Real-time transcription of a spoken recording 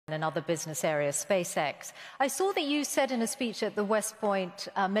another business area, SpaceX. I saw that you said in a speech at the West Point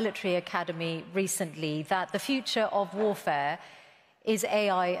Military Academy recently that the future of warfare is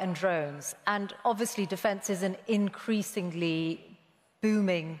AI and drones. And obviously defense is an increasingly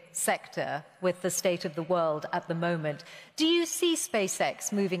booming sector with the state of the world at the moment. Do you see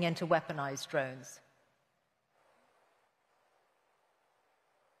SpaceX moving into weaponized drones?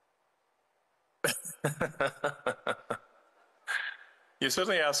 You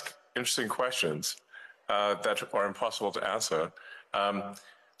certainly ask interesting questions that are impossible to answer.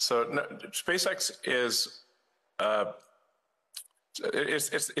 SpaceX is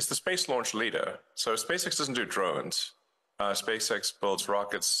it's the space launch leader. So SpaceX doesn't do drones. SpaceX builds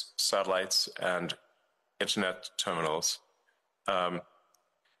rockets, satellites, and internet terminals.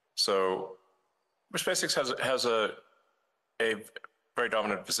 So SpaceX has a very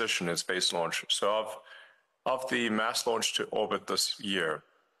dominant position in space launch. So of the mass launch to orbit this year,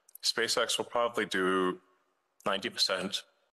 SpaceX will probably do 90%,